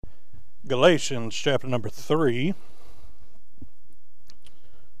Galatians chapter number 3.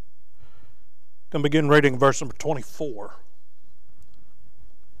 Going to begin reading verse number 24.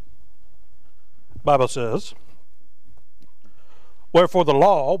 The Bible says, "Wherefore the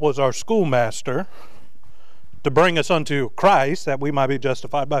law was our schoolmaster to bring us unto Christ, that we might be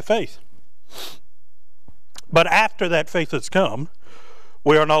justified by faith. But after that faith has come,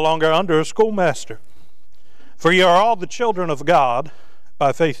 we are no longer under a schoolmaster. For ye are all the children of God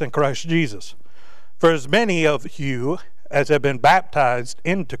by faith in Christ Jesus. For as many of you as have been baptized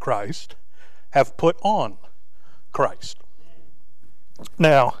into Christ have put on Christ."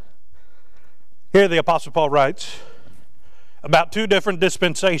 Now, here the Apostle Paul writes about two different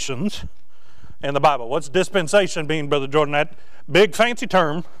dispensations in the Bible. What's dispensation mean, Brother Jordan? That big fancy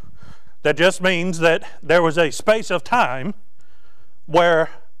term that just means that there was a space of time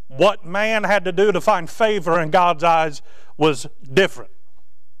where what man had to do to find favor in God's eyes was different.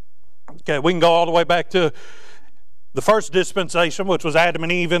 Okay, we can go all the way back to the first dispensation, which was Adam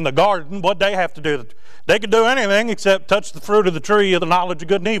and Eve in the garden. What they have to do? They could do anything except touch the fruit of the tree of the knowledge of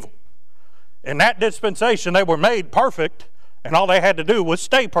good and evil. In that dispensation, they were made perfect, and all they had to do was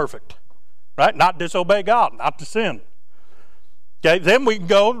stay perfect, right? Not disobey God, not to sin. Okay, then we can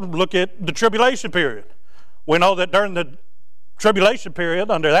go look at the tribulation period. We know that during the tribulation period,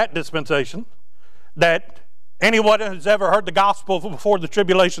 under that dispensation, that anyone who's ever heard the gospel before the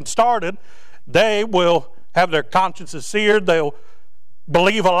tribulation started, they will have their consciences seared, they'll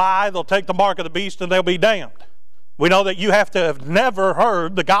believe a lie, they'll take the mark of the beast, and they'll be damned. We know that you have to have never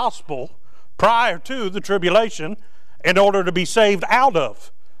heard the gospel prior to the tribulation in order to be saved out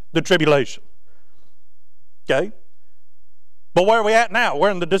of the tribulation. Okay? But where are we at now?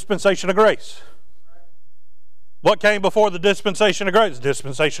 We're in the dispensation of grace. What came before the dispensation of grace?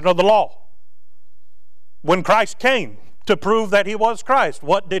 Dispensation of the law. When Christ came to prove that he was Christ,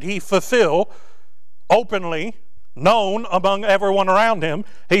 what did he fulfill openly, known among everyone around him?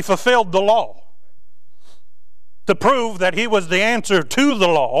 He fulfilled the law to prove that he was the answer to the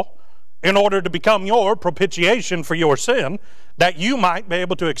law in order to become your propitiation for your sin, that you might be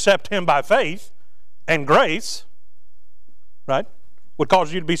able to accept him by faith, and grace, right, would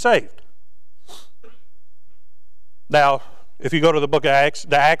cause you to be saved. Now, if you go to the book of Acts,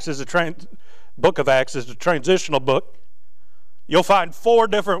 book of Acts is a transitional book. You'll find 4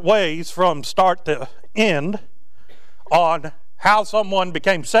 different ways from start to end on how someone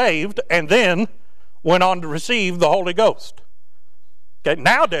became saved and then went on to receive the Holy Ghost. Okay,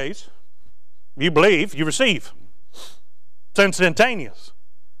 nowadays, you believe, you receive. It's instantaneous.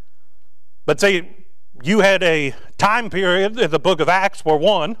 But see, you had a time period in the book of Acts where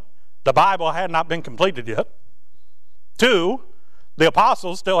 1, the Bible had not been completed yet. 2, the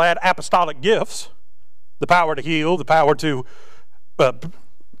apostles still had apostolic gifts, the power to heal, the power to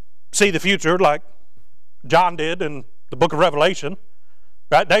see the future like John did in the book of Revelation.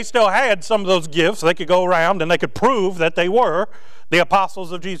 Right? They still had some of those gifts. They could go around and they could prove that they were the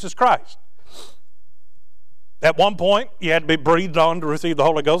apostles of Jesus Christ. At one point, you had to be breathed on to receive the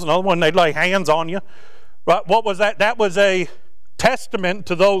Holy Ghost. Another one, they'd lay hands on you. Right? What was that? That was a testament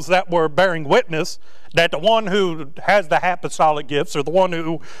to those that were bearing witness that the one who has the apostolic gifts, or the one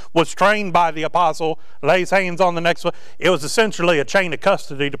who was trained by the apostle, lays hands on the next one. It was essentially a chain of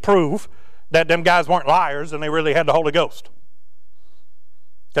custody to prove that them guys weren't liars and they really had the Holy Ghost.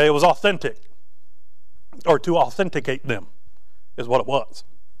 Okay, it was authentic, or to authenticate them is what it was.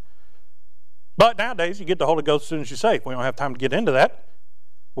 But nowadays, you get the Holy Ghost as soon as you're saved. We don't have time to get into that.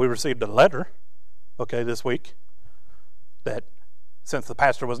 We received a letter, okay, this week, that since the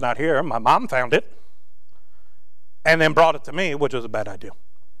pastor was not here, my mom found it and then brought it to me, which was a bad idea.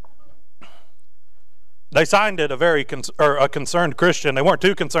 They signed it a concerned Christian. They weren't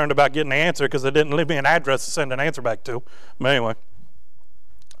too concerned about getting the answer because they didn't leave me an address to send an answer back to. But anyway,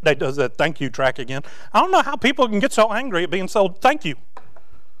 they does that thank you track again. I don't know how people can get so angry at being told thank you.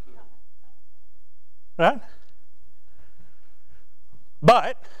 Right?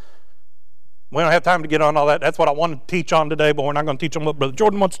 But we don't have time to get on all that. That's what I want to teach on today, but we're not going to teach on what Brother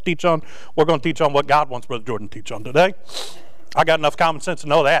Jordan wants to teach on. We're going to teach on what God wants Brother Jordan to teach on today. I got enough common sense to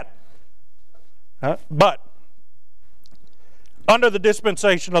know that. But under the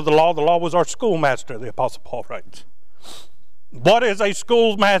dispensation of the law was our schoolmaster, the Apostle Paul writes. What is a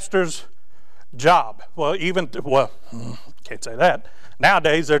schoolmaster's job? Well, can't say that.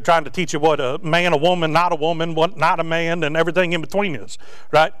 Nowadays, they're trying to teach you what a man, a woman, what not a man, and everything in between is,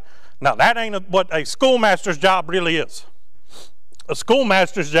 right? Now, that ain't what a schoolmaster's job really is. A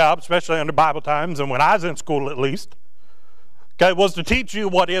schoolmaster's job, especially under Bible times, and when I was in school at least, okay, was to teach you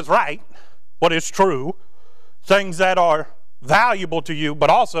what is right, what is true, things that are valuable to you,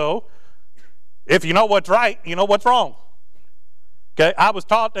 but also If you know what's right, you know what's wrong. Okay, I was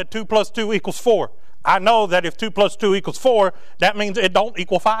taught that 2 plus 2 equals 4. I know that if 2 plus 2 equals 4, that means it don't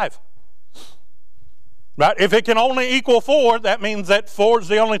equal 5. Right? If it can only equal 4, that means that 4 is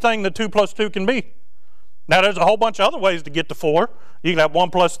the only thing that 2 plus 2 can be. Now, there's a whole bunch of other ways to get to 4. You can have 1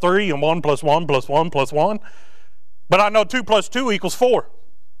 plus 3 and 1 plus 1 plus 1 plus 1. But I know 2 plus 2 equals 4.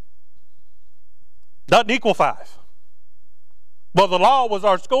 Doesn't equal 5. Well, the law was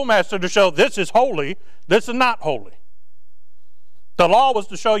our schoolmaster to show this is holy, this is not holy. The law was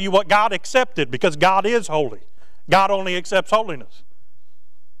to show you what God accepted, because God is holy. God only accepts holiness.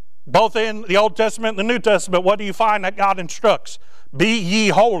 Both in the Old Testament and the New Testament, what do you find that God instructs? Be ye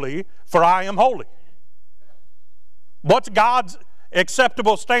holy, for I am holy. What's God's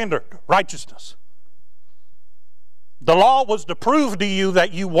acceptable standard? Righteousness. The law was to prove to you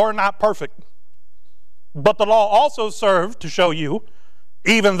that you were not perfect. But the law also served to show you,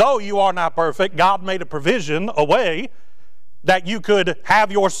 even though you are not perfect, God made a provision, a way, that you could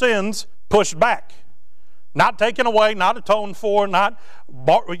have your sins pushed back. Not taken away, not atoned for, not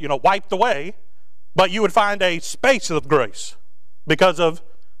wiped away, but you would find a space of grace because of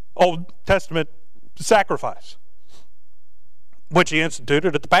Old Testament sacrifice, which he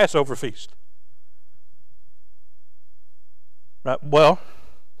instituted at the Passover feast. Right? Well,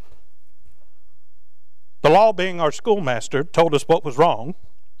 the law, being our schoolmaster, told us what was wrong,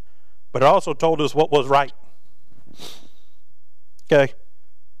 but it also told us what was right. Okay.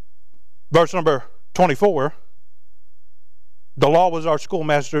 Verse number 24. The law was our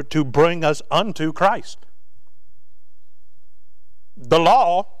schoolmaster to bring us unto Christ. The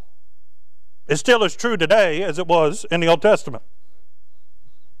law is still as true today as it was in the Old Testament.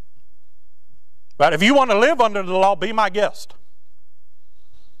 Right? If you want to live under the law, be my guest.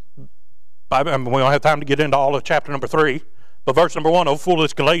 We don't have time to get into all of chapter number 3. But verse number 1, O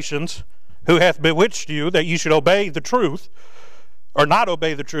foolish Galatians, who hath bewitched you that you should obey the truth, or not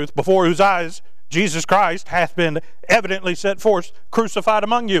obey the truth, before whose eyes Jesus Christ hath been evidently set forth, crucified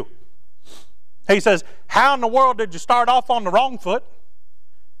among you. He says, how in the world did you start off on the wrong foot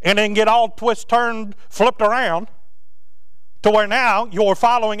and then get all twist, turned, flipped around to where now you're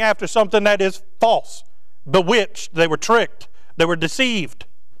following after something that is false, bewitched, they were tricked, they were deceived.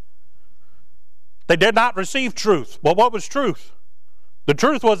 They did not receive truth. Well, what was truth? The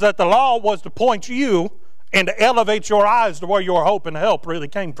truth was that the law was to point you and to elevate your eyes to where your hope and help really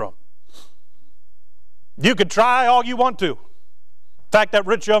came from. You could try all you want to. In fact, that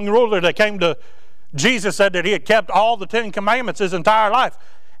rich young ruler that came to Jesus said that he had kept all the 10 commandments his entire life.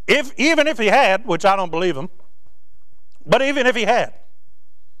 Even if he had, which I don't believe him, but even if he had,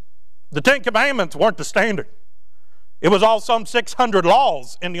 the 10 commandments weren't the standard. It was all some 600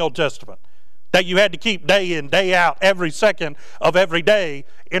 laws in the Old Testament that you had to keep day in, day out, every second of every day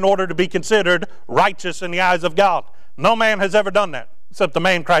in order to be considered righteous in the eyes of God. No man has ever done that except the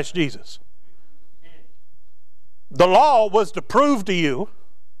man Christ Jesus. The law was to prove to you,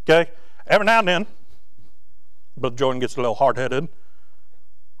 okay, every now and then, Brother Jordan gets a little hard-headed.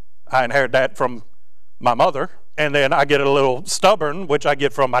 I inherit that from my mother, and then I get a little stubborn, which I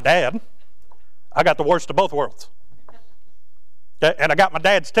get from my dad. I got the worst of both worlds. Okay? And I got my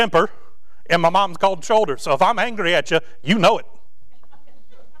dad's temper and my mom's cold shoulder. So if I'm angry at you, you know it.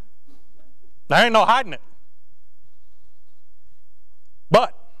 There ain't no hiding it.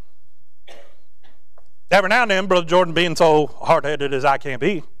 But every now and then, Brother Jordan, being so hard-headed as I can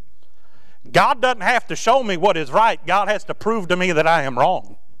be, God doesn't have to show me what is right. God has to prove to me that I am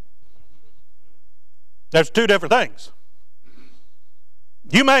wrong. There's two different things.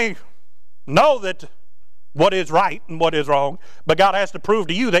 You may know that what is right and what is wrong, but God has to prove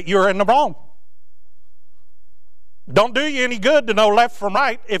to you that you're in the wrong. Don't do you any good to know left from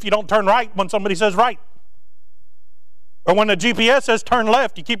right if you don't turn right when somebody says right. Or when the GPS says turn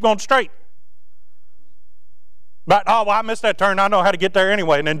left, you keep going straight. But, oh, well, I missed that turn. I know how to get there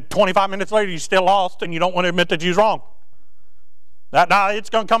anyway. And then 25 minutes later, you're still lost and you don't want to admit that you're wrong. Now, it's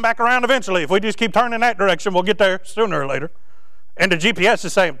going to come back around eventually. If we just keep turning that direction, we'll get there sooner or later. And the GPS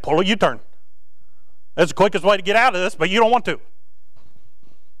is saying, pull a U-turn. That's the quickest way to get out of this, but you don't want to.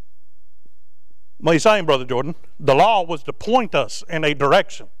 What are you saying, Brother Jordan? The law was to point us in a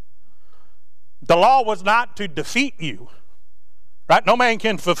direction. The law was not to defeat you. Right? No man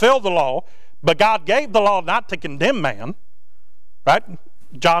can fulfill the law, but God gave the law not to condemn man. Right?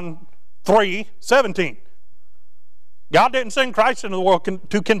 John 3:17. God didn't send Christ into the world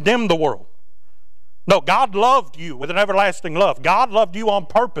to condemn the world. No, God loved you with an everlasting love. God loved you on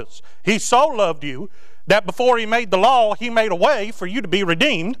purpose. He so loved you that before he made the law, he made a way for you to be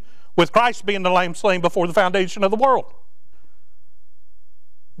redeemed, with Christ being the lamb slain before the foundation of the world.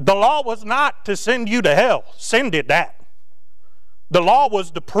 The law was not to send you to hell. Sin did that. The law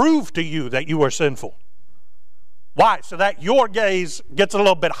was to prove to you that you were sinful. Why? So that your gaze gets a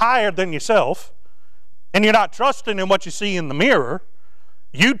little bit higher than yourself, and you're not trusting in what you see in the mirror.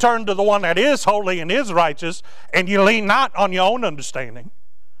 You turn to the one that is holy and is righteous, and you lean not on your own understanding,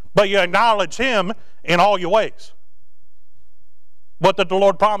 but you acknowledge Him in all your ways. What did the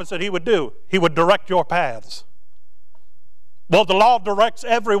Lord promise that He would do? He would direct your paths. Well, the law directs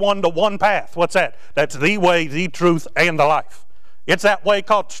everyone to one path. What's that? That's the way, the truth, and the life. It's that way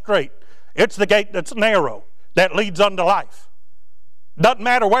called straight. It's the gate that's narrow that leads unto life. Doesn't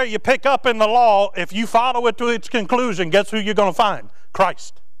matter where you pick up in the law, if you follow it to its conclusion, guess who you're going to find?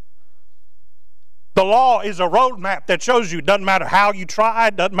 Christ. The law is a roadmap that shows you, doesn't matter how you try,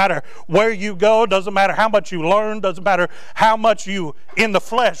 doesn't matter where you go, doesn't matter how much you learn, doesn't matter how much you in the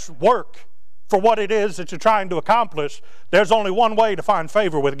flesh work for what it is that you're trying to accomplish. There's only one way to find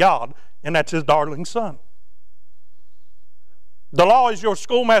favor with God, and that's His darling Son. The law is your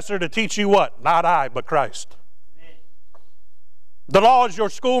schoolmaster to teach you what? Not I, but Christ. The law is your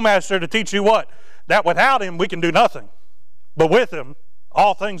schoolmaster to teach you what? That without Him we can do nothing. But with Him,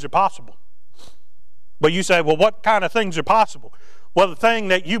 all things are possible. But you say, well, what kind of things are possible? Well, the thing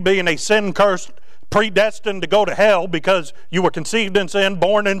that you being a sin-cursed, predestined to go to hell because you were conceived in sin,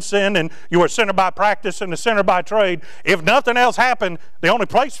 born in sin, and you were a sinner by practice and a sinner by trade. If nothing else happened, the only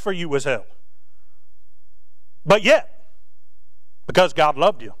place for you was hell. But yet, because God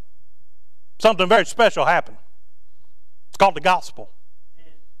loved you, something very special happened. It's called the gospel.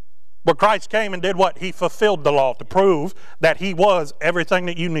 Where Christ came and did what? He fulfilled the law to prove that He was everything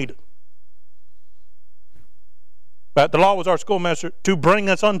that you needed. But the law was our schoolmaster to bring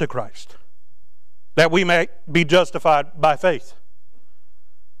us unto Christ, that we may be justified by faith.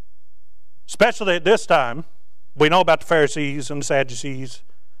 Especially at this time, we know about the Pharisees and the Sadducees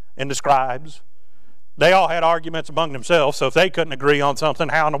and the scribes. They all had arguments among themselves, so if they couldn't agree on something,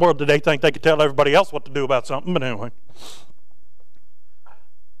 how in the world did they think they could tell everybody else what to do about something? But anyway.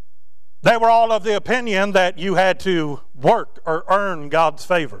 They were all of the opinion that you had to work or earn God's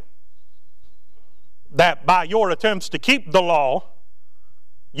favor. That by your attempts to keep the law,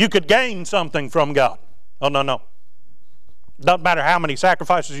 you could gain something from God. Oh, no, no. Doesn't matter how many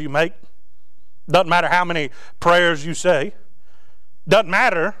sacrifices you make. Doesn't matter how many prayers you say. Doesn't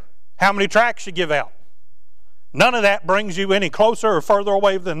matter how many tracts you give out. None of that brings you any closer or further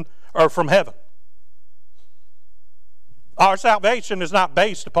away from heaven. Our salvation is not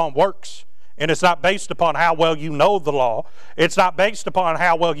based upon works, and it's not based upon how well you know the law. It's not based upon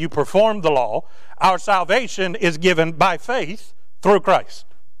how well you perform the law. Our salvation is given by faith through Christ.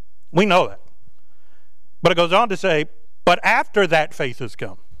 We know that. But it goes on to say, but after that faith has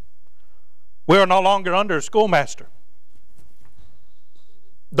come, we are no longer under a schoolmaster.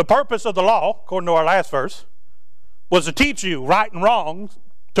 The purpose of the law, according to our last verse, was to teach you right and wrong,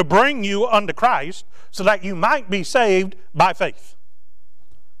 to bring you unto Christ, so that you might be saved by faith.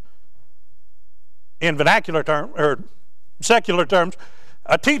 In vernacular terms, or secular terms,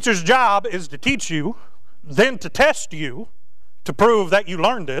 a teacher's job is to teach you, then to test you, to prove that you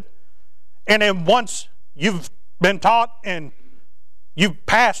learned it, and then once you've been taught and you've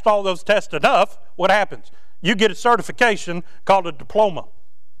passed all those tests enough, what happens? You get a certification called a diploma.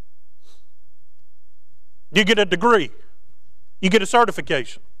 You get a degree. You get a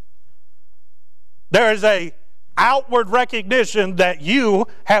certification. There is an outward recognition that you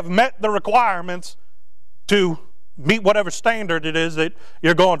have met the requirements to meet whatever standard it is that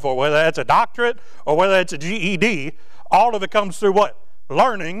you're going for, whether that's a doctorate or whether it's a GED. All of it comes through what?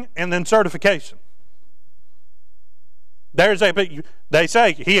 Learning and then certification. They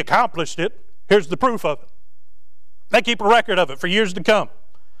say he accomplished it. Here's the proof of it. They keep a record of it for years to come.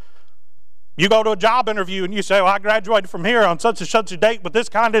 You go to a job interview and you say, well, I graduated from here on such and such a date with this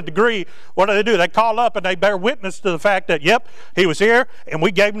kind of degree. What do? They call up and they bear witness to the fact that, yep, he was here and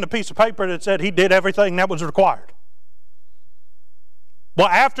we gave him a piece of paper that said he did everything that was required. Well,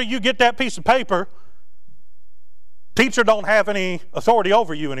 after you get that piece of paper, teacher don't have any authority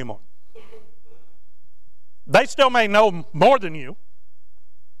over you anymore. They still may know more than you,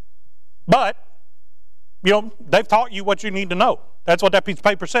 but, they've taught you what you need to know. That's what that piece of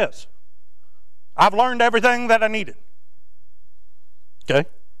paper says. I've learned everything that I needed. Okay?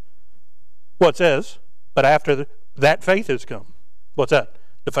 Well, it says, but after that faith has come. What's that?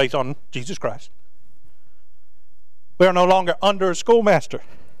 The faith on Jesus Christ. We are no longer under a schoolmaster.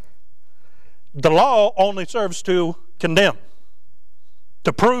 The law only serves to condemn,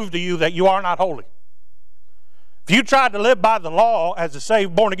 to prove to you that you are not holy. If you try to live by the law as a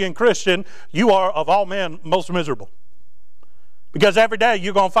saved, born-again Christian, you are, of all men, most miserable. Because every day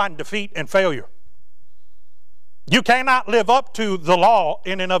you're going to find defeat and failure. You cannot live up to the law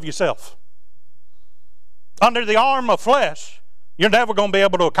in and of yourself. Under the arm of flesh, you're never going to be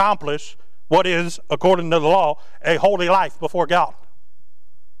able to accomplish what is, according to the law, a holy life before God.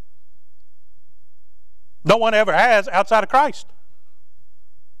 No one ever has outside of Christ.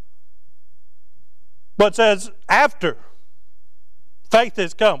 But it says, after faith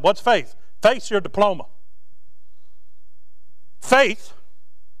has come. What's faith? Faith's your diploma. Faith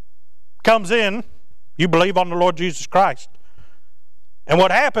comes in, you believe on the Lord Jesus Christ. And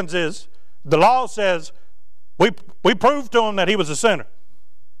what happens is, the law says, we proved to him that he was a sinner.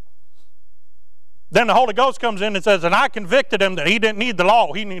 Then the Holy Ghost comes in and says, and I convicted him that he didn't need the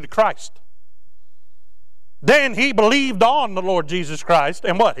law, he needed Christ. Then he believed on the Lord Jesus Christ,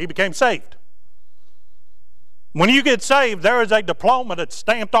 and what? He became saved. When you get saved, there is a diploma that's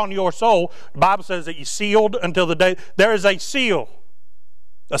stamped on your soul. The Bible says that you're sealed until the day. There is a seal,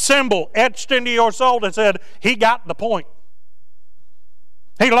 a symbol etched into your soul that said, he got the point.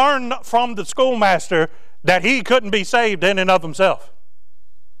 He learned from the schoolmaster that he couldn't be saved in and of himself.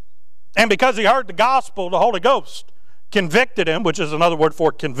 And because he heard the gospel, the Holy Ghost convicted him, which is another word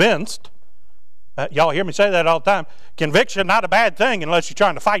for convinced. Y'all hear me say that all the time. Conviction, not a bad thing unless you're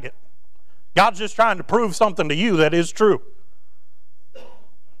trying to fight it. God's just trying to prove something to you that is true.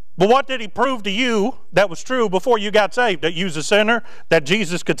 But what did he prove to you that was true before you got saved? That you was a sinner, that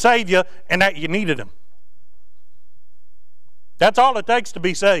Jesus could save you, and that you needed him. That's all it takes to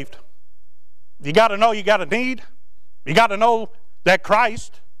be saved. You got to know you got a need. You got to know that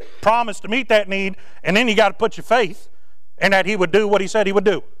Christ promised to meet that need, and then you got to put your faith in that he would do what he said he would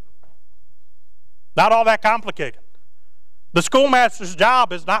do. Not all that complicated. The schoolmaster's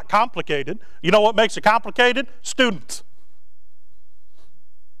job is not complicated. You know what makes it complicated? Students.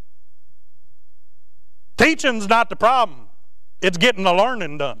 Teaching's not the problem. It's getting the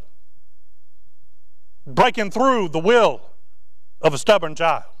learning done. Breaking through the will of a stubborn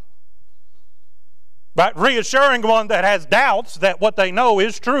child. Right? Reassuring one that has doubts that what they know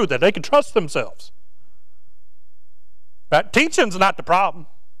is true, that they can trust themselves. Right? Teaching's not the problem.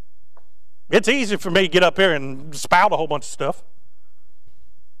 It's easy for me to get up here and spout a whole bunch of stuff.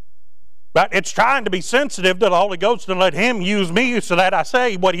 But it's trying to be sensitive to the Holy Ghost and let him use me so that I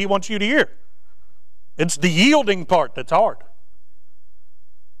say what he wants you to hear. It's the yielding part that's hard.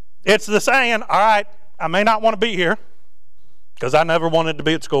 It's the saying, all right, I may not want to be here because I never wanted to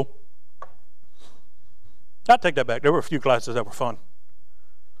be at school. I take that back. There were a few classes that were fun.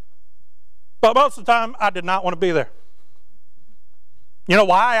 But most of the time, I did not want to be there. You know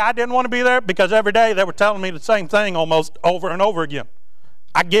why I didn't want to be there? Because every day they were telling me the same thing almost over and over again.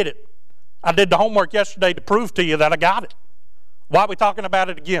 I get it. I did the homework yesterday to prove to you that I got it. Why are we talking about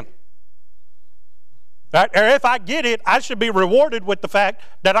it again? Right? Or if I get it, I should be rewarded with the fact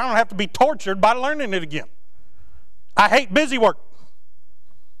that I don't have to be tortured by learning it again. I hate busy work.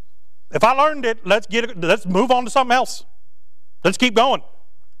 If I learned it, let's move on to something else. Let's keep going.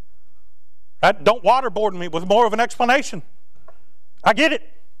 Right? Don't waterboard me with more of an explanation. I get it.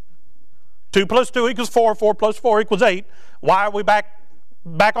 2 plus 2 equals 4. 4 plus 4 equals 8. Why are we back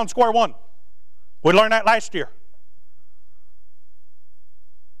on square one? We learned that last year.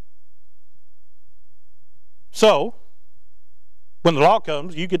 So, when the law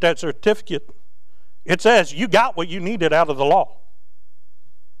comes, you get that certificate. It says you got what you needed out of the law.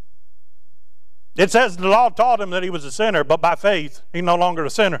 It says the law taught him that he was a sinner, but by faith, he's no longer a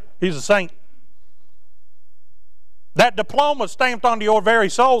sinner. He's a saint. That diploma stamped onto your very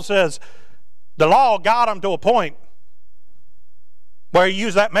soul says the law got him to a point where he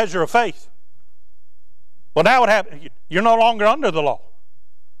used that measure of faith. Well, now what happened? You're no longer under the law.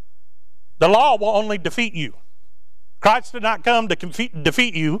 The law will only defeat you. Christ did not come to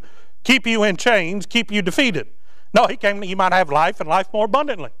defeat you, keep you in chains, keep you defeated. No, he came that you might have life and life more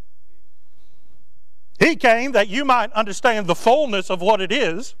abundantly. He came that you might understand the fullness of what it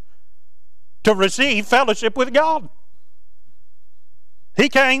is to receive fellowship with God. He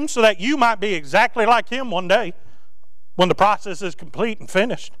came so that you might be exactly like him one day when the process is complete and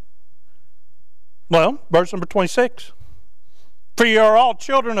finished. Well, verse number 26. For you are all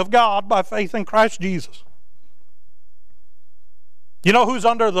children of God by faith in Christ Jesus. You know who's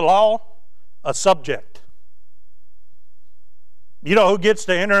under the law? A subject. You know who gets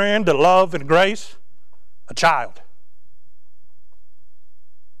to enter into love and grace? A child.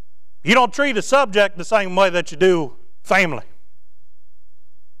 You don't treat a subject the same way that you do family.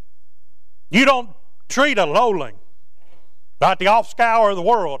 You don't treat a lowling, right, the offscour of the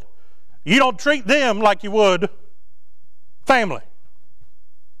world. You don't treat them like you would family.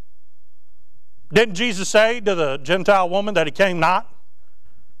 Didn't Jesus say to the Gentile woman that he came not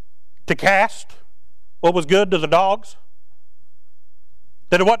to cast what was good to the dogs?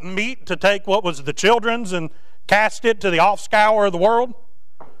 That it wasn't meet to take what was the children's and cast it to the offscour of the world?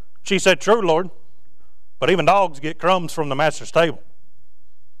 She said, true, Lord, but even dogs get crumbs from the master's table.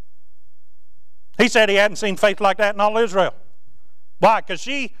 He said he hadn't seen faith like that in all Israel. Why? Because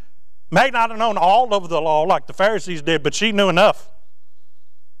she may not have known all of the law like the Pharisees did, but she knew enough.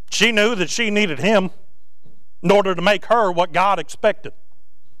 She knew that she needed him in order to make her what God expected.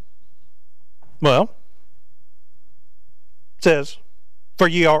 Well, it says, for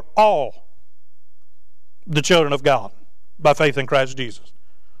ye are all the children of God by faith in Christ Jesus.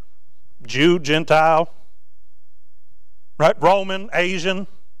 Jew, Gentile, right? Roman, Asian,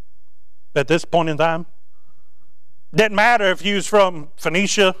 at this point in time. Didn't matter if he was from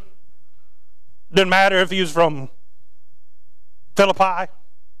Phoenicia. Didn't matter if he was from Philippi.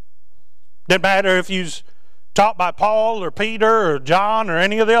 Didn't matter if he was taught by Paul or Peter or John or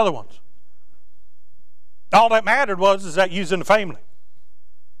any of the other ones. All that mattered was that you was in the family.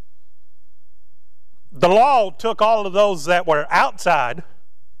 The law took all of those that were outside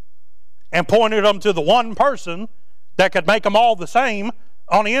and pointed them to the one person that could make them all the same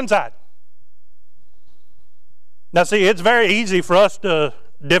on the inside. Now see, it's very easy for us to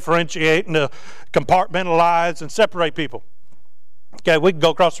differentiate and to compartmentalize and separate people. Okay, we can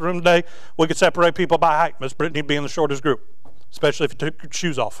go across the room today. We could separate people by height. Miss Brittany being the shortest group, especially if you took your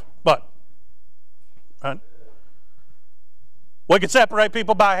shoes off. But, right? We could separate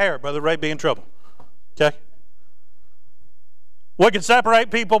people by hair. Brother Ray be in trouble. Okay? We could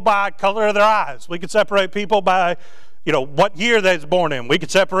separate people by color of their eyes. We could separate people by, what year they was born in. We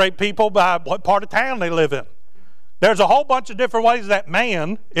could separate people by what part of town they live in. There's a whole bunch of different ways that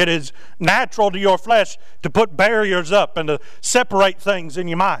it is natural to your flesh to put barriers up and to separate things in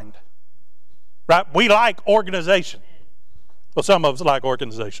your mind. Right? We like organization. Well, some of us like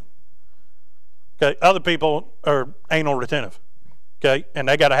organization. Okay? Other people are anal retentive. Okay? And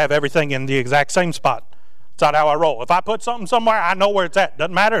they got to have everything in the exact same spot. That's not how I roll. If I put something somewhere, I know where it's at.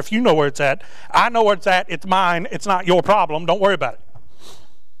 Doesn't matter if you know where it's at. I know where it's at. It's mine. It's not your problem. Don't worry about it.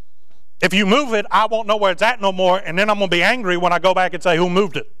 If you move it, I won't know where it's at no more, and then I'm going to be angry when I go back and say, who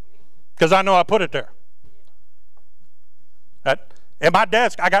moved it? Because I know I put it there. At my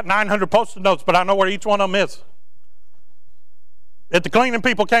desk, I got 900 Post-it notes, but I know where each one of them is. If the cleaning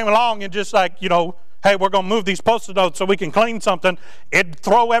people came along and just like, hey, we're going to move these Post-it notes so we can clean something, it'd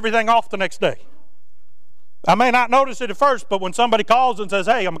throw everything off the next day. I may not notice it at first, but when somebody calls and says,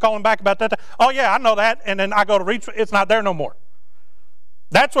 hey, I'm calling back about that, oh yeah, I know that, and then I go to reach, it's not there no more.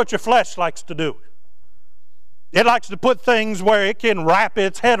 That's what your flesh likes to do. It likes to put things where it can wrap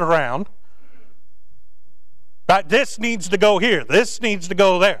its head around. Right? This needs to go here. This needs to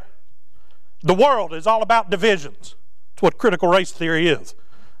go there. The world is all about divisions. That's what critical race theory is.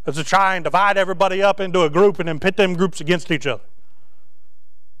 It's to try and divide everybody up into a group and then pit them groups against each other.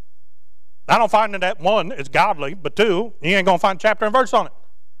 I don't find that one is godly, but two, you ain't going to find chapter and verse on it.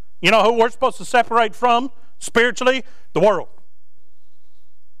 You know who we're supposed to separate from spiritually? The world.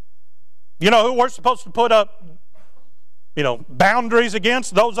 You know who we're supposed to put up, boundaries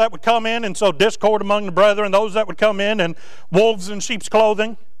against? Those that would come in and sow discord among the brethren, those that would come in and wolves in sheep's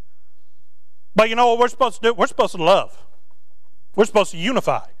clothing. But you know what we're supposed to do? We're supposed to love. We're supposed to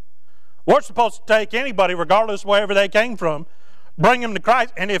unify. We're supposed to take anybody, regardless of wherever they came from, bring them to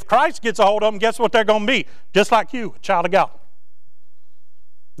Christ. And if Christ gets a hold of them, guess what they're going to be? Just like you, a child of God.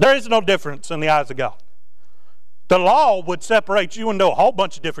 There is no difference in the eyes of God. The law would separate you into a whole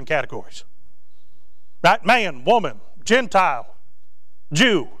bunch of different categories. Right? Man, woman, Gentile,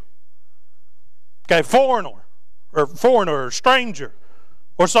 Jew, okay, foreigner or stranger,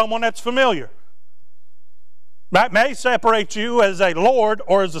 or someone that's familiar. Right? May separate you as a lord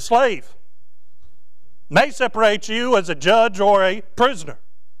or as a slave. May separate you as a judge or a prisoner.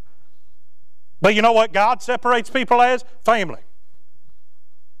 But you know what God separates people as? Family.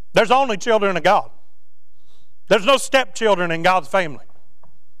 There's only children of God. There's no stepchildren in God's family.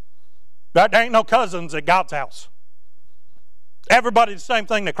 Right? There ain't no cousins at God's house. Everybody's the same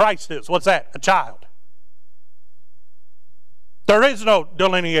thing that Christ is. What's that? A child. There is no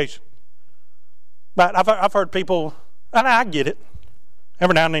delineation. But I've heard people, and I get it.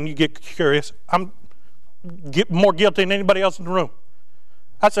 Every now and then you get curious. I'm more guilty than anybody else in the room.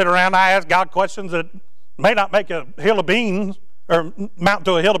 I sit around, I ask God questions that may not make a hill of beans or mount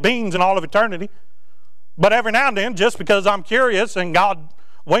to a hill of beans in all of eternity. But every now and then, just because I'm curious and God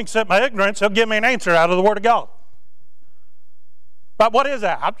winks at my ignorance, He'll give me an answer out of the Word of God. But what is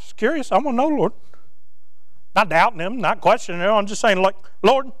that? I'm just curious. I want to know, Lord. Not doubting Him, not questioning Him. I'm just saying, like,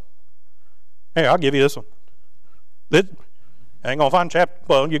 Lord, Here, I'll give you this one. This, I ain't going to find chapter.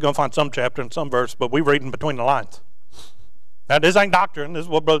 Well, you're going to find some chapter and some verse, but we're reading between the lines. Now, this ain't doctrine. This is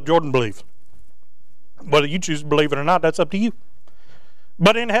what Brother Jordan believes. Whether you choose to believe it or not, that's up to you.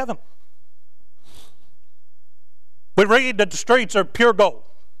 But in heaven, we read that the streets are pure gold,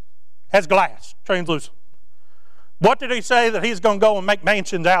 has glass, translucent. What did he say that he's going to go and make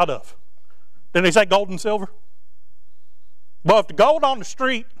mansions out of? Did he say gold and silver? Well, if the gold on the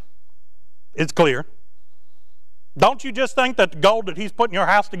street is clear, don't you just think that the gold that he's putting your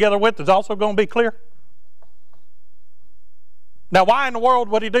house together with is also going to be clear? Now, why in the world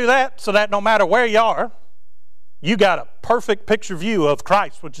would he do that? So that no matter where you are, you got a perfect picture view of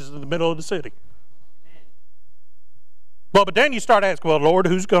Christ, which is in the middle of the city. Well, but then you start asking, well, Lord,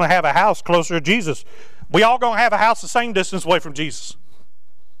 who's going to have a house closer to Jesus? We all going to have a house the same distance away from Jesus.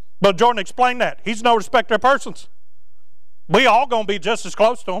 But Jordan explained that. He's no respecter of persons. We all going to be just as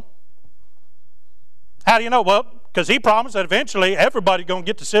close to him. How do you know? Well, because he promised that eventually everybody's going to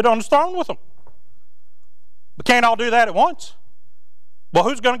get to sit on his throne with him. We can't all do that at once. Well,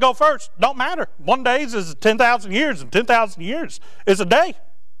 who's going to go first? Don't matter. 1 day is 10,000 years, and 10,000 years is a day.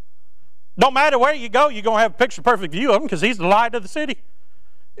 Don't matter where you go, you're going to have a picture-perfect view of him because he's the light of the city.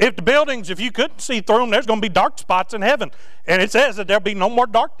 If the buildings, if you couldn't see through them, there's going to be dark spots in heaven. And it says that there'll be no more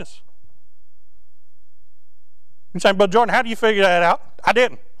darkness. You're saying, Brother Jordan, how do you figure that out? I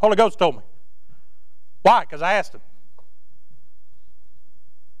didn't. Holy Ghost told me. Why? Because I asked him.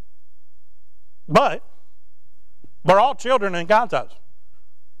 But we're all children in God's eyes.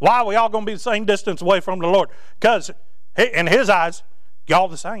 Why are we all going to be the same distance away from the Lord? Because in his eyes, y'all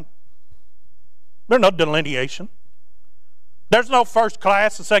the same. There's no delineation. There's no first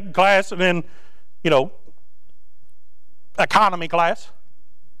class and second class and then, economy class.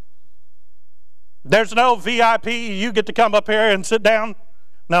 There's no VIP, you get to come up here and sit down.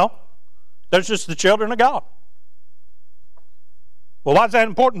 No. There's just the children of God. Well, why is that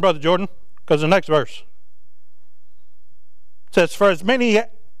important, Brother Jordan? Because the next verse says, for as many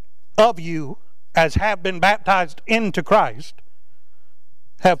of you as have been baptized into Christ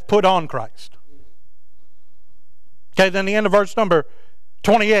have put on Christ. Okay, then the end of verse number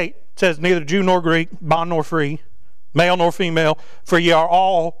 28 says, neither Jew nor Greek, bond nor free, male nor female, for ye are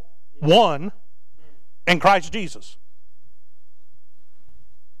all one in Christ Jesus.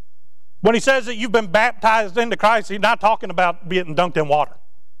 When he says that you've been baptized into Christ, he's not talking about being dunked in water.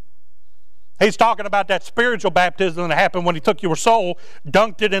 He's talking about that spiritual baptism that happened when he took your soul,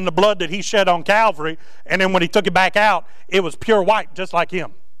 dunked it in the blood that he shed on Calvary, and then when he took it back out, it was pure white, just like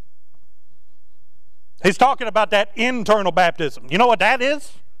him. He's talking about that internal baptism. You know what that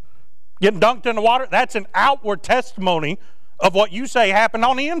is? Getting dunked in the water? That's an outward testimony of what you say happened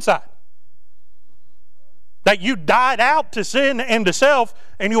on the inside. That you died out to sin and to self,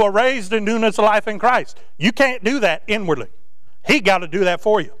 and you are raised in newness of life in Christ. You can't do that inwardly. He got to do that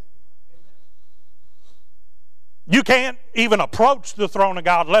for you. You can't even approach the throne of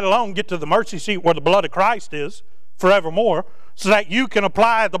God, let alone get to the mercy seat where the blood of Christ is forevermore, so that you can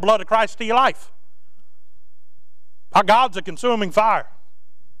apply the blood of Christ to your life. Our God's a consuming fire.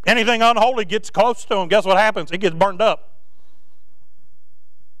 Anything unholy gets close to him, guess what happens? It gets burned up.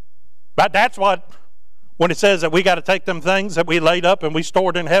 But that's what, when it says that we got to take them things that we laid up and we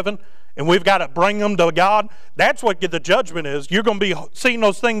stored in heaven, and we've got to bring them to God, that's what the judgment is. You're going to be seeing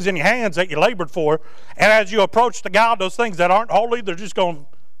those things in your hands that you labored for, and as you approach to God, those things that aren't holy, they're just going to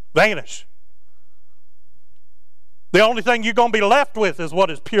vanish. The only thing you're going to be left with is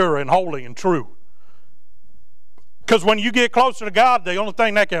what is pure and holy and true. Because when you get closer to God, the only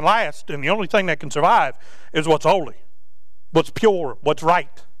thing that can last and the only thing that can survive is what's holy, what's pure, what's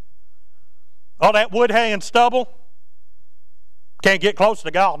right. All that wood, hay, and stubble can't get close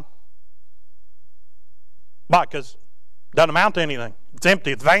to God. Why? Because it doesn't amount to anything. It's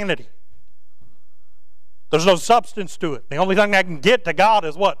empty. It's vanity. There's no substance to it. The only thing that can get to God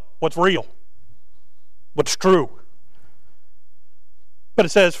is what? What's real. What's true. But it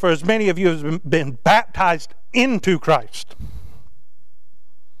says, for as many of you as have been baptized into Christ.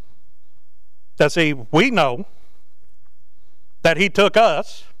 That see, we know that he took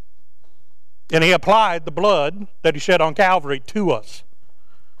us and he applied the blood that he shed on Calvary to us.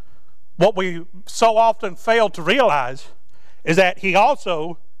 What we so often fail to realize is that he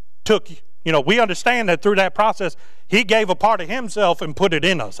also took, we understand that through that process, he gave a part of himself and put it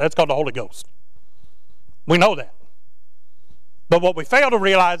in us. That's called the Holy Ghost. We know that. But what we fail to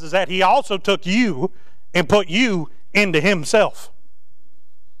realize is that he also took you and put you into himself.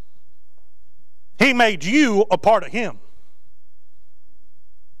 He made you a part of him.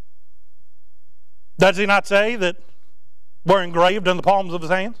 Does he not say that we're engraved in the palms of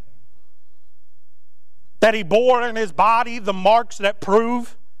his hands? that he bore in his body the marks that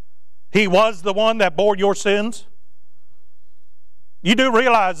prove he was the one that bore your sins? You do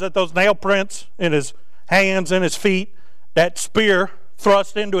realize that those nail prints in his hands and his feet, that spear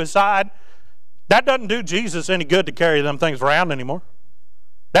thrust into his side, that doesn't do Jesus any good to carry them things around anymore.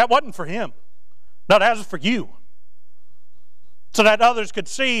 That wasn't for him. No, that was for you. So that others could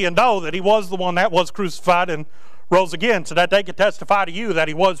see and know that he was the one that was crucified and rose again, so that they could testify to you that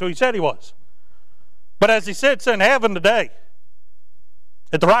he was who he said he was. But as he sits in heaven today,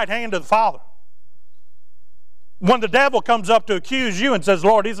 at the right hand of the Father, when the devil comes up to accuse you and says,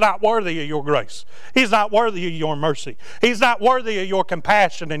 Lord, he's not worthy of your grace. He's not worthy of your mercy. He's not worthy of your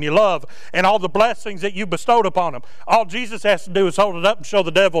compassion and your love and all the blessings that you bestowed upon him. All Jesus has to do is hold it up and show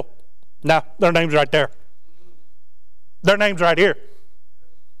the devil, no, their name's right there. Their name's right here.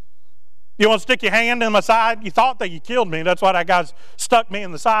 You want to stick your hand in my side? You thought that you killed me. That's why that guy stuck me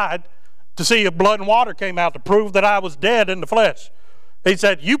in the side, to see if blood and water came out to prove that I was dead in the flesh. He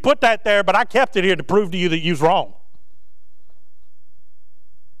said, you put that there, but I kept it here to prove to you that you was wrong.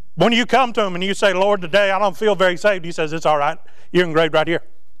 When you come to him and you say, Lord, today I don't feel very saved, he says, it's all right. You're engraved right here.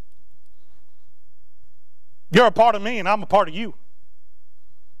 You're a part of me and I'm a part of you.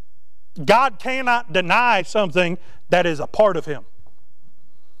 God cannot deny something that is a part of him.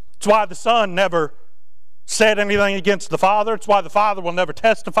 It's why the Son never said anything against the Father. It's why the Father will never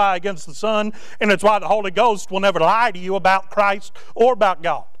testify against the Son. And it's why the Holy Ghost will never lie to you about Christ or about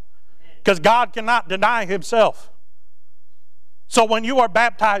God. Because God cannot deny himself. So when you are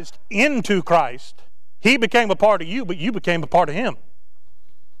baptized into Christ, he became a part of you, but you became a part of him.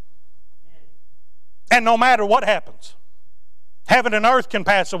 And no matter what happens, heaven and earth can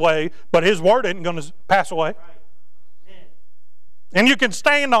pass away, but his word isn't going to pass away. And you can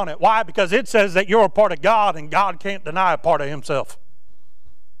stand on it. Why? Because it says that you're a part of God, and God can't deny a part of himself.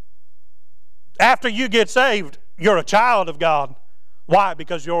 After you get saved, you're a child of God. Why?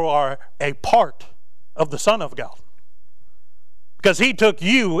 Because you are a part of the Son of God. Because he took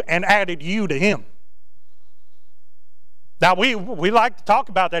you and added you to him. Now, we like to talk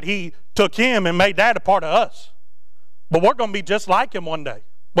about that he took him and made that a part of us. But we're going to be just like him one day.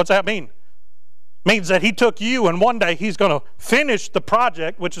 What's that mean? Means that he took you and one day he's going to finish the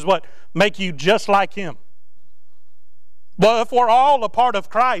project, which is what? Make you just like him. Well, if we're all a part of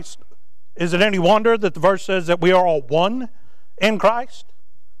Christ, is it any wonder that the verse says that we are all one in Christ?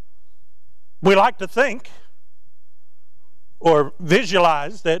 We like to think or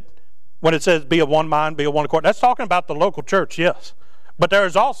visualize that when it says be of one mind, be of one accord. That's talking about the local church, yes. But there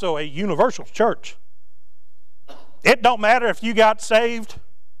is also a universal church. It don't matter if you got saved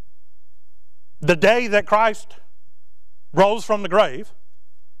the day that Christ rose from the grave,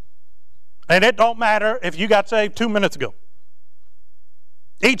 and it don't matter if you got saved 2 minutes ago.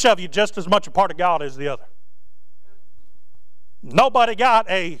 Each of you just as much a part of God as the other. Nobody got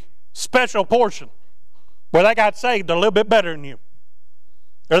a special portion where they got saved a little bit better than you,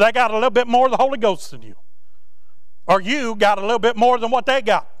 or they got a little bit more of the Holy Ghost than you, or you got a little bit more than what they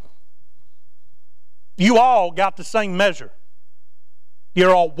got. You all got the same measure.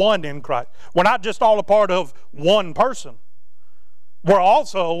 You're all one in Christ. We're not just all a part of one person. We're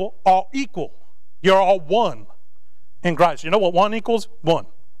also all equal. You're all one in Christ. You know what one equals? One.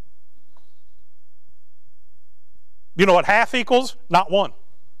 You know what half equals? Not one.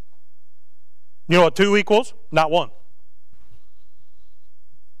 You know what two equals? Not one.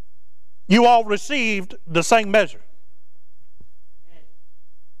 You all received the same measure.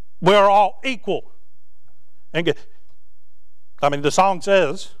 We're all equal. And the song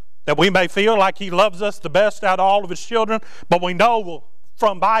says that we may feel like he loves us the best out of all of his children, but we know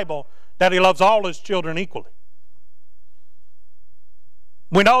from Bible that he loves all his children equally.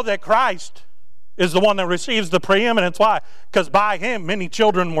 We know that Christ is the one that receives the preeminence. Why? Because by him many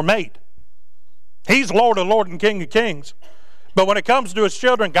children were made. He's Lord of Lords and King of Kings. But when it comes to his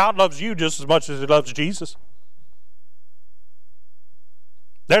children, God loves you just as much as he loves Jesus.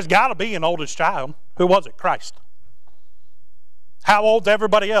 There's got to be an oldest child. Who was it? Christ. How old's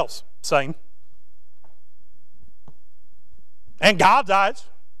everybody else? Same. In God's eyes,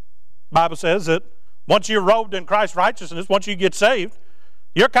 the Bible says that once you're robed in Christ's righteousness, once you get saved,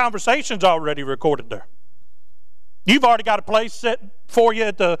 your conversation's already recorded there. You've already got a place set for you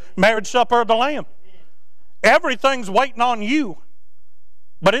at the marriage supper of the Lamb. Everything's waiting on you,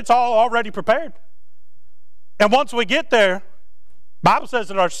 but it's all already prepared. And once we get there, the Bible says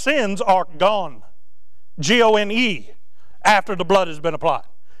that our sins are gone. Gone. After the blood has been applied.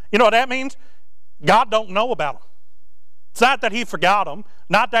 You know what that means? God don't know about them. It's not that he forgot them,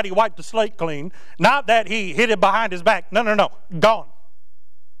 not that he wiped the slate clean, not that he hid it behind his back. No. Gone.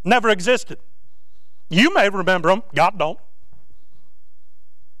 Never existed. You may remember them. God don't.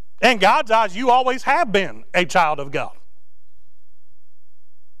 In God's eyes, you always have been a child of God.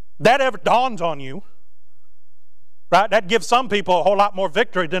 That ever dawns on you, right? That gives some people a whole lot more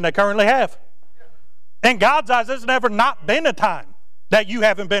victory than they currently have. In God's eyes, there's never not been a time that you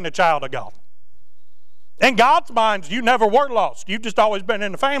haven't been a child of God. In God's mind, you never were lost. You've just always been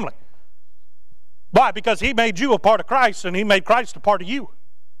in the family. Why? Because He made you a part of Christ, and He made Christ a part of you.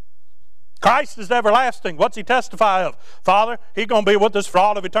 Christ is everlasting. What's He testify of? Father, He's going to be with us for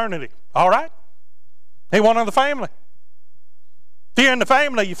all of eternity. All right? He one of the family. If you're in the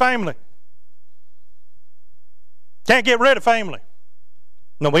family, you're family. Can't get rid of family.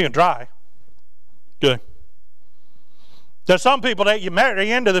 No, we can try. Good. There's some people that you marry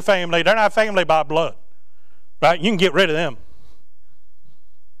into the family, they're not family by blood. Right? You can get rid of them.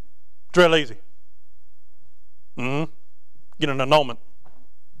 It's real easy. Get an annulment.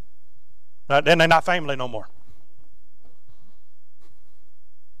 Right? Then they're not family no more.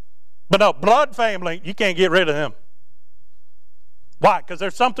 But no, blood family, you can't get rid of them. Why? Because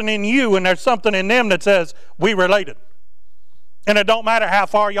there's something in you and there's something in them that says we related. And it don't matter how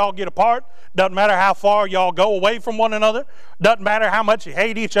far y'all get apart. Doesn't matter how far y'all go away from one another. Doesn't matter how much you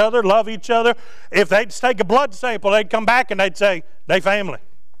hate each other, love each other. If they'd take a blood sample, they'd come back and they'd say, they family.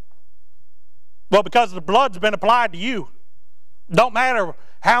 Well, because the blood's been applied to you. Don't matter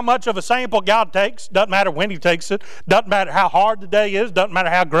how much of a sample God takes. Doesn't matter when He takes it. Doesn't matter how hard the day is. Doesn't matter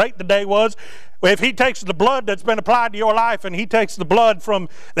how great the day was. If He takes the blood that's been applied to your life and He takes the blood from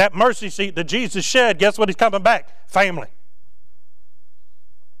that mercy seat that Jesus shed, guess what He's coming back? Family.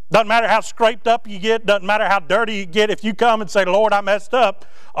 Doesn't matter how scraped up you get. Doesn't matter how dirty you get. If you come and say, Lord, I messed up,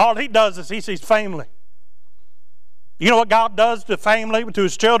 all He does is He sees family. You know what God does to family, to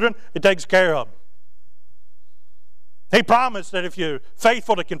His children? He takes care of them. He promised that if you're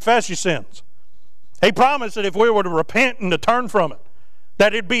faithful to confess your sins, He promised that if we were to repent and to turn from it,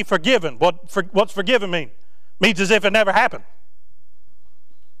 that it'd be forgiven. What's forgiven mean? It means as if it never happened.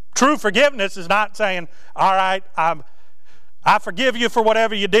 True forgiveness is not saying, all right, I forgive you for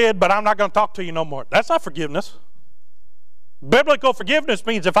whatever you did, but I'm not going to talk to you no more. That's not forgiveness. Biblical forgiveness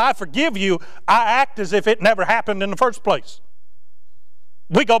means if I forgive you, I act as if it never happened in the first place.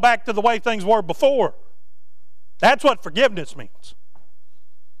 We go back to the way things were before. That's what forgiveness means.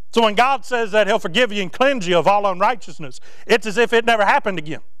 So when God says that He'll forgive you and cleanse you of all unrighteousness, it's as if it never happened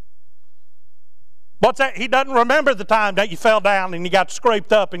again. What's that? He doesn't remember the time that you fell down and you got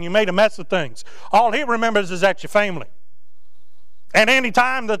scraped up and you made a mess of things. All He remembers is that your family. And any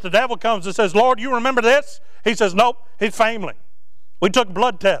time that the devil comes and says, Lord, you remember this? He says, nope, His family. We took a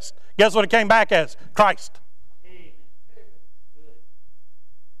blood test. Guess what it came back as? Christ.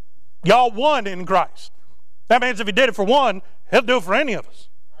 Y'all won in Christ. That means if He did it for one, He'll do it for any of us.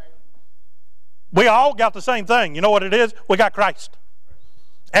 We all got the same thing. You know what it is? We got Christ.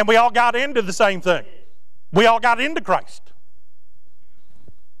 And we all got into the same thing. We all got into Christ.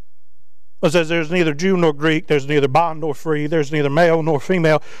 It says there's neither Jew nor Greek, there's neither bond nor free, there's neither male nor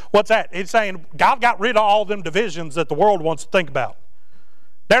female. What's that? It's saying God got rid of all them divisions that the world wants to think about.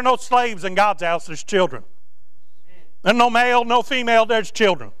 There are no slaves in God's house, there's children. There's no male, no female, there's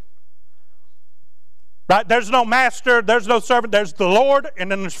children. Right? There's no master, there's no servant, there's the Lord,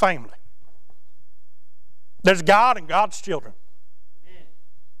 and then there's family. There's God and God's children.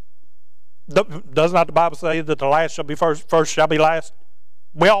 Does not the Bible say that the last shall be first, first shall be last?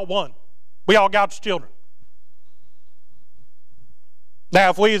 We all won. We all God's children. Now,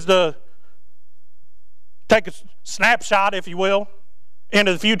 if we is to take a snapshot, if you will,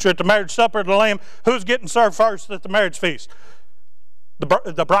 into the future at the marriage supper of the Lamb, who's getting served first at the marriage feast?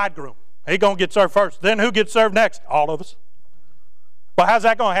 The bridegroom. He's going to get served first. Then who gets served next? All of us. Well, how's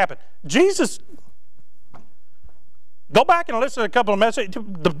that going to happen? Jesus, go back and listen to a couple of messages.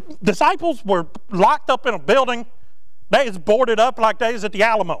 The disciples were locked up in a building. They was boarded up like they was at the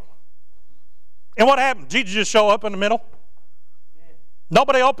Alamo. And what happened? Jesus just show up in the middle?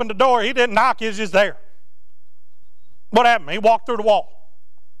 Nobody opened the door. He didn't knock. He was just there. What happened? He walked through the wall.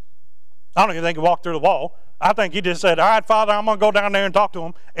 I don't even think he walked through the wall. I think he just said, all right, Father, I'm going to go down there and talk to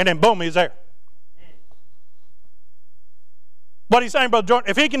him. And then boom, he's there. What he's saying, Brother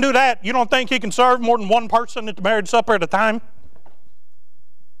Jordan, if he can do that, you don't think he can serve more than one person at the marriage supper at a time?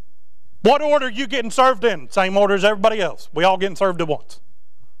 What order are you getting served in? Same order as everybody else. We all getting served at once.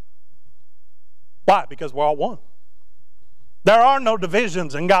 Why? Because we're all one. There are no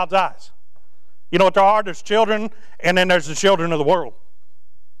divisions in God's eyes. You know what there are? There's children, and then there's the children of the world.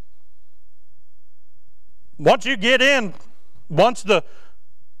 Once you get in, once the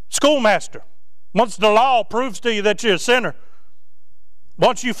schoolmaster, once the law proves to you that you're a sinner,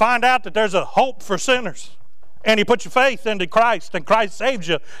 Once you find out that there's a hope for sinners, and you put your faith into Christ, and Christ saves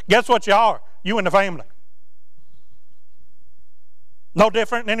you, guess what you are? You and the family. No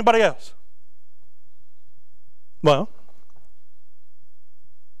different than anybody else. Well,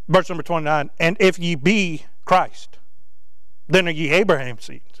 verse number 29, and if ye be Christ, then are ye Abraham's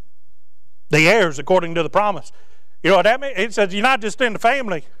seed, the heirs according to the promise. You know what that means? It says you're not just in the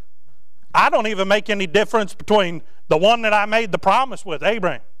family. I don't even make any difference between the one that I made the promise with,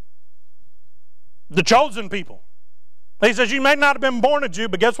 Abraham, the chosen people. He says you may not have been born a Jew,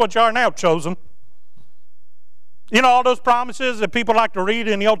 but guess what you are now? Chosen. You know all those promises that people like to read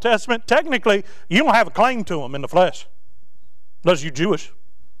in the Old Testament? Technically, you don't have a claim to them in the flesh, unless you're Jewish.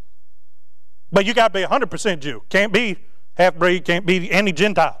 But you got to be 100% Jew. Can't be half-breed, can't be any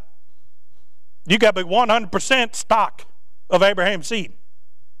Gentile. You got to be 100% stock of Abraham's seed.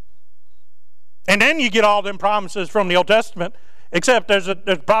 And then you get all them promises from the Old Testament, except there's a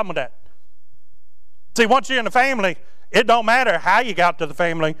problem with that. See, once you're in the family, it don't matter how you got to the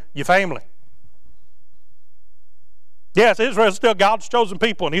family, your family. Yes, Israel's still God's chosen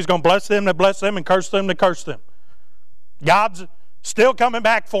people, and he's going to bless them that bless them and curse them that curse them. God's still coming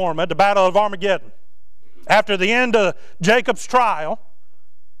back for them at the Battle of Armageddon. After the end of Jacob's trial,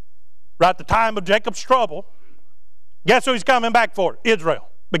 right at the time of Jacob's trouble, guess who he's coming back for? Israel.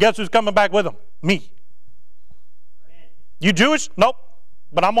 But guess who's coming back with him? Me. You Jewish? Nope.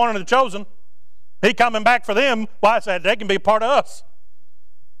 But I'm one of the chosen. He coming back for them. Well, I said they can be part of us.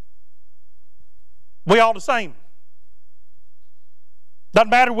 We all the same. Doesn't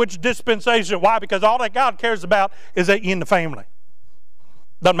matter which dispensation. Why? Because all that God cares about is that you're in the family.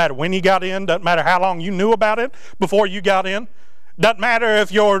 Doesn't matter when you got in. Doesn't matter how long you knew about it before you got in. Doesn't matter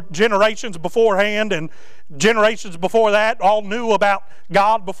if your generations beforehand and generations before that all knew about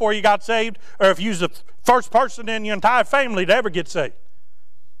God before you got saved, or if you're the first person in your entire family to ever get saved.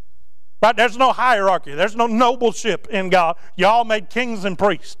 Right? There's no hierarchy. There's no nobleship in God. You all made kings and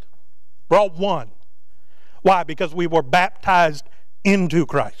priests. We're all one. Why? Because we were baptized into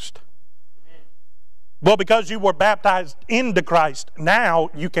Christ. Well, because you were baptized into Christ, now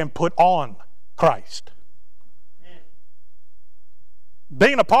you can put on Christ.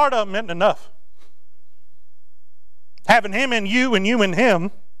 Being a part of him isn't enough. Having him in you and you in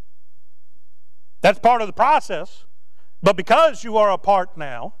him, that's part of the process. But because you are a part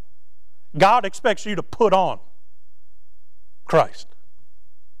now, God expects you to put on Christ.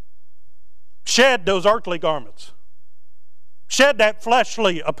 Shed those earthly garments. Shed that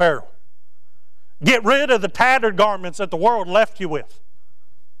fleshly apparel. Get rid of the tattered garments that the world left you with.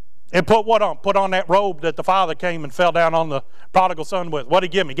 And put what on? Put on that robe that the father came and fell down on the prodigal son with. What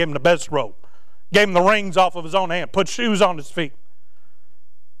did he give him? He gave him the best robe. Gave him the rings off of his own hand. Put shoes on his feet.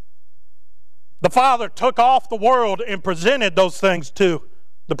 The father took off the world and presented those things to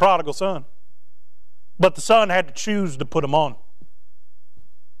the prodigal son. But the son had to choose to put them on.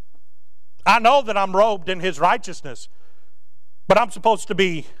 I know that I'm robed in his righteousness, but I'm supposed to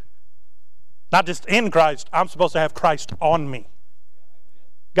be not just in Christ, I'm supposed to have Christ on me.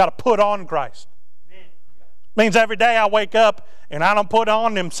 Got to put on Christ. Means every day I wake up and I don't put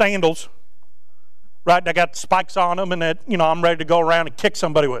on them sandals, right? They got spikes on them and that, I'm ready to go around and kick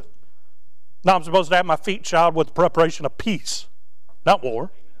somebody with. No, I'm supposed to have my feet shod with the preparation of peace, not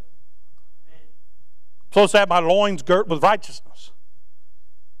war. I'm supposed to have my loins girt with righteousness.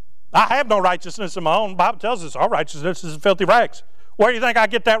 I have no righteousness of my own. The Bible tells us our righteousness is filthy rags. Where do you think I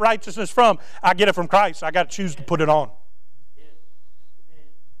get that righteousness from? I get it from Christ. I got to choose to put it on.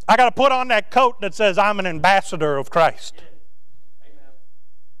 I got to put on that coat that says I'm an ambassador of Christ.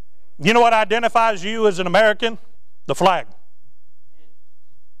 You know what identifies you as an American? The flag.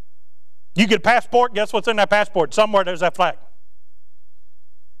 You get a passport, guess what's in that passport? Somewhere there's that flag.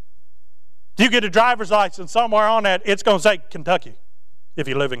 You get a driver's license, somewhere on that, it's going to say Kentucky, if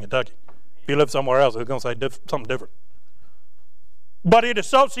you live in Kentucky. If you live somewhere else, it's going to say something different. But it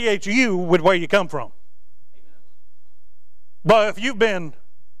associates you with where you come from. But if you've been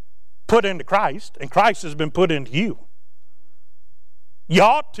put into Christ, and Christ has been put into you, you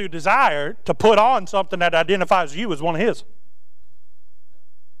ought to desire to put on something that identifies you as one of his.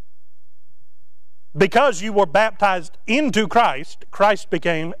 Because you were baptized into Christ, Christ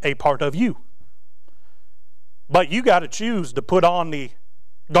became a part of you. But you got to choose to put on the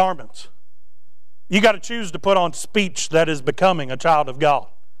garments. You got to choose to put on speech that is becoming a child of God.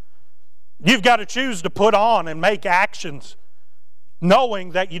 You've got to choose to put on and make actions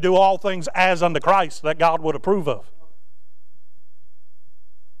knowing that you do all things as unto Christ that God would approve of.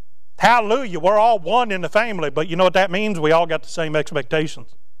 Hallelujah. We're all one in the family, but you know what that means? We all got the same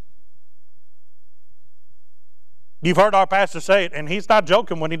expectations. You've heard our pastor say it, and he's not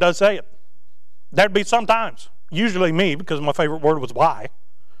joking when he does say it. There'd be sometimes, usually me, because my favorite word was why.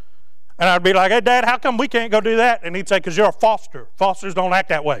 And I'd be like, hey, Dad, how come we can't go do that? And he'd say, because you're a foster. Fosters don't act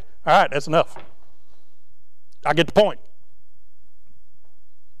that way. All right, that's enough. I get the point.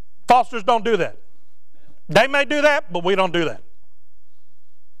 Fosters don't do that. They may do that, but we don't do that.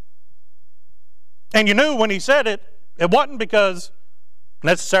 And you knew when he said it, it wasn't because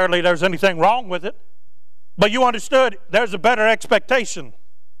necessarily there's anything wrong with it, but you understood there's a better expectation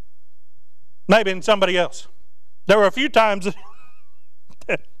maybe in somebody else. There were a few times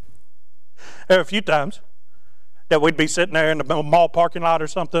that we'd be sitting there in the mall parking lot or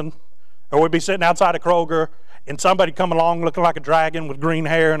something, or we'd be sitting outside of Kroger, and somebody come along looking like a dragon with green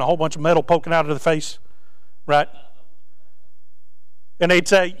hair and a whole bunch of metal poking out of the face, right? And they'd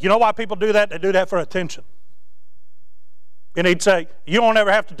say, you know why people do that? They do that for attention. And he'd say, you don't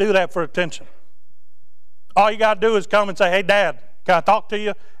ever have to do that for attention. All you got to do is come and say, hey, Dad, can I talk to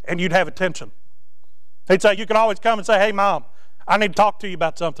you? And you'd have attention. He'd say, you can always come and say, hey, Mom, I need to talk to you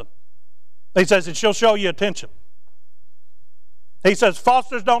about something. He says, and she'll show you attention. He says,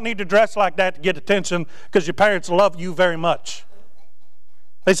 fosters don't need to dress like that to get attention because your parents love you very much.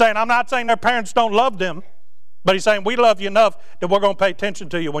 He's saying, I'm not saying their parents don't love them, but he's saying we love you enough that we're going to pay attention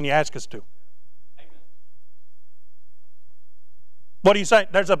to you when you ask us to. What are you saying?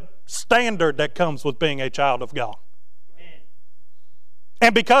 There's a standard that comes with being a child of God. Amen.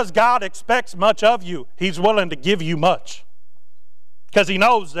 And because God expects much of you, He's willing to give you much. Because He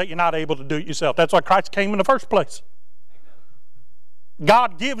knows that you're not able to do it yourself. That's why Christ came in the first place. Amen.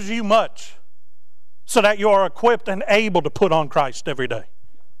 God gives you much so that you are equipped and able to put on Christ every day.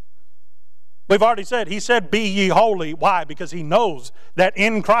 We've already said, He said, be ye holy. Why? Because He knows that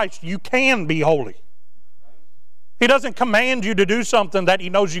in Christ you can be holy. He doesn't command you to do something that He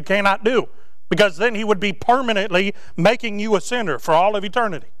knows you cannot do, because then He would be permanently making you a sinner for all of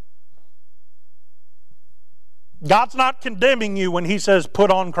eternity. God's not condemning you when He says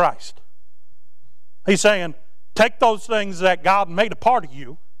put on Christ. He's saying take those things that God made a part of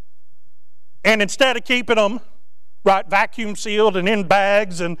you, and instead of keeping them right vacuum sealed and in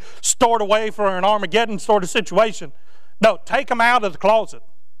bags and stored away for an Armageddon sort of situation, no, take them out of the closet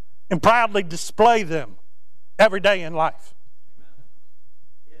and proudly display them every day in life.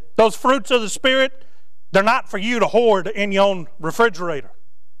 Those fruits of the Spirit, they're not for you to hoard in your own refrigerator.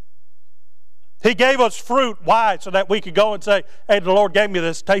 He gave us fruit. Why? So that we could go and say, hey, the Lord gave me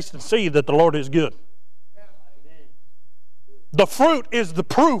this, taste and see that the Lord is good. The fruit is the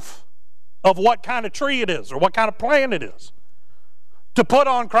proof of what kind of tree it is or what kind of plant it is. To put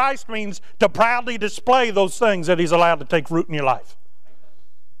on Christ means to proudly display those things that He's allowed to take root in your life.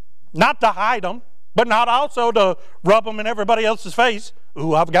 Not to hide them, but not also to rub them in everybody else's face.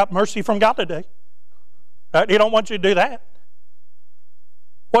 Ooh, I've got mercy from God today. Right? He don't want you to do that.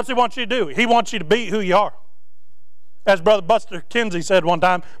 What's He want you to do? He wants you to be who you are. As Brother Buster Kinsey said one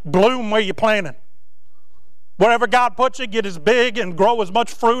time, bloom where you're planted. Wherever God puts you, get as big and grow as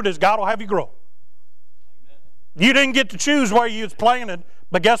much fruit as God will have you grow. Amen. You didn't get to choose where you was planted,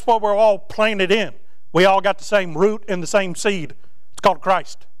 but guess what we're all planted in? We all got the same root and the same seed. It's called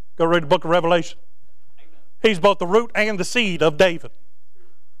Christ. Go read the book of Revelation. He's both the root and the seed of David.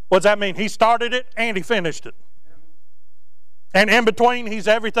 What does that mean? He started it and He finished it. And in between, He's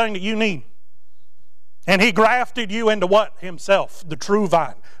everything that you need. And He grafted you into what? Himself, the true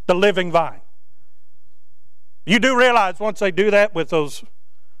vine, the living vine. You do realize once they do that with those,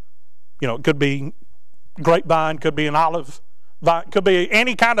 it could be grapevine, could be an olive vine, could be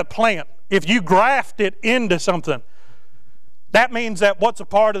any kind of plant. If you graft it into something, that means that what's a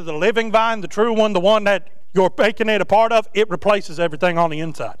part of the living vine, the true one, the one that you're making it a part of, it replaces everything on the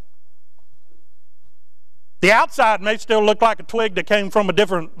inside. The outside may still look like a twig that came from a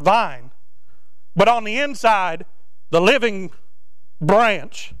different vine, but on the inside, the living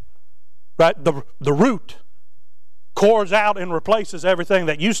branch, right, the root, cores out and replaces everything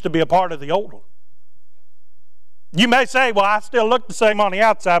that used to be a part of the old one. You may say, well, I still look the same on the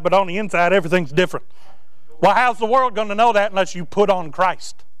outside, but on the inside, everything's different. Well, how's the world going to know that unless you put on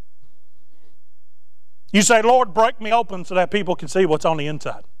Christ? You say, Lord, break me open so that people can see what's on the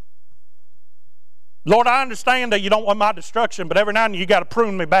inside. Lord, I understand that you don't want my destruction, but every now and then you got to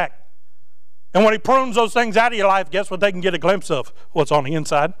prune me back. And when He prunes those things out of your life, guess what they can get a glimpse of? What's on the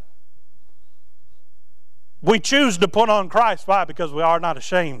inside. We choose to put on Christ. Why? Because we are not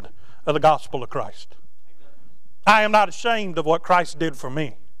ashamed of the gospel of Christ. I am not ashamed of what Christ did for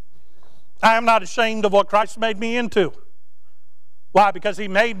me. I am not ashamed of what Christ made me into. Why? Because He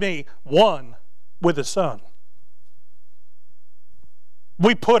made me one with His Son.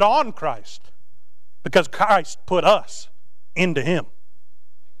 We put on Christ because Christ put us into him.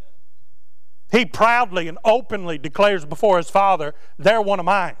 He proudly and openly declares before his Father, they're one of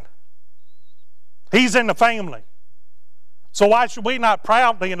mine. He's in the family. So why should we not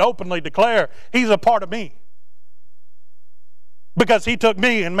proudly and openly declare he's a part of me? Because he took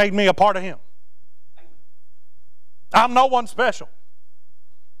me and made me a part of him. I'm no one special.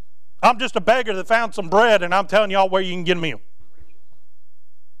 I'm just a beggar that found some bread, and I'm telling y'all where you can get a meal.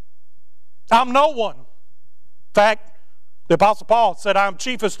 I'm no one. In fact, the Apostle Paul said, I'm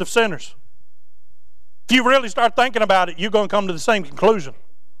chiefest of sinners. If you really start thinking about it, you're going to come to the same conclusion.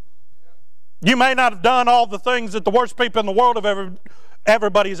 You may not have done all the things that the worst people in the world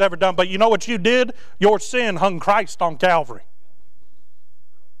everybody's ever done, but you know what you did? Your sin hung Christ on Calvary.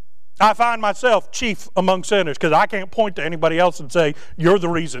 I find myself chief among sinners because I can't point to anybody else and say, you're the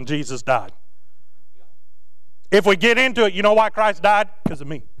reason Jesus died. If we get into it, you know why Christ died? Because of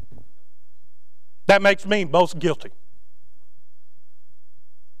me. That makes me most guilty.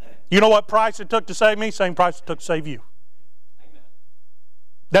 You know what price it took to save me? Same price it took to save you.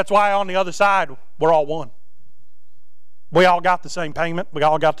 That's why on the other side, we're all one. We all got the same payment. We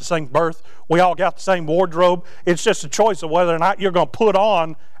all got the same birth. We all got the same wardrobe. It's just a choice of whether or not you're going to put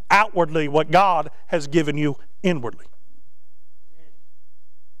on outwardly what God has given you inwardly.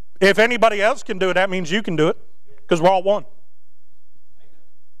 If anybody else can do it, that means you can do it, because we're all one.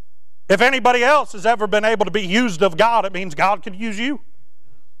 If anybody else has ever been able to be used of God, it means God can use you.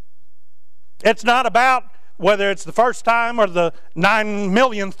 It's not about whether it's the first time or the 9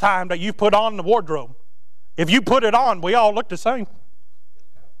 millionth time that you put on the wardrobe. If you put it on, we all look the same,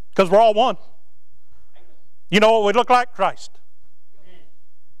 because we're all one. You know what we look like? Christ.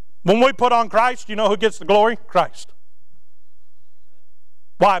 When we put on Christ, you know who gets the glory? Christ.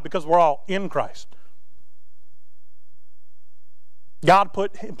 Why? Because we're all in Christ. God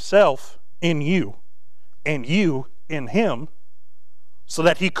put himself in you and you in him so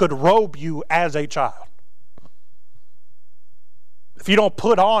that he could robe you as a child. If you don't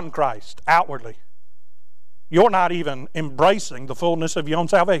put on Christ outwardly, you're not even embracing the fullness of your own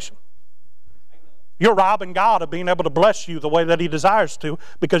salvation. You're robbing God of being able to bless you the way that he desires to,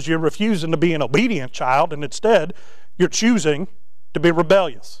 because you're refusing to be an obedient child, and instead you're choosing to be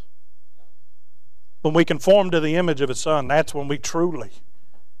rebellious. When we conform to the image of his Son, that's when we truly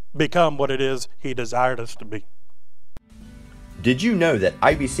become what it is he desired us to be. Did you know that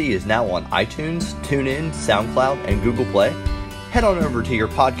IBC is now on iTunes, TuneIn, SoundCloud, and Google Play? Head on over to your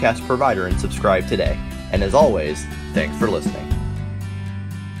podcast provider and subscribe today. And as always, thanks for listening.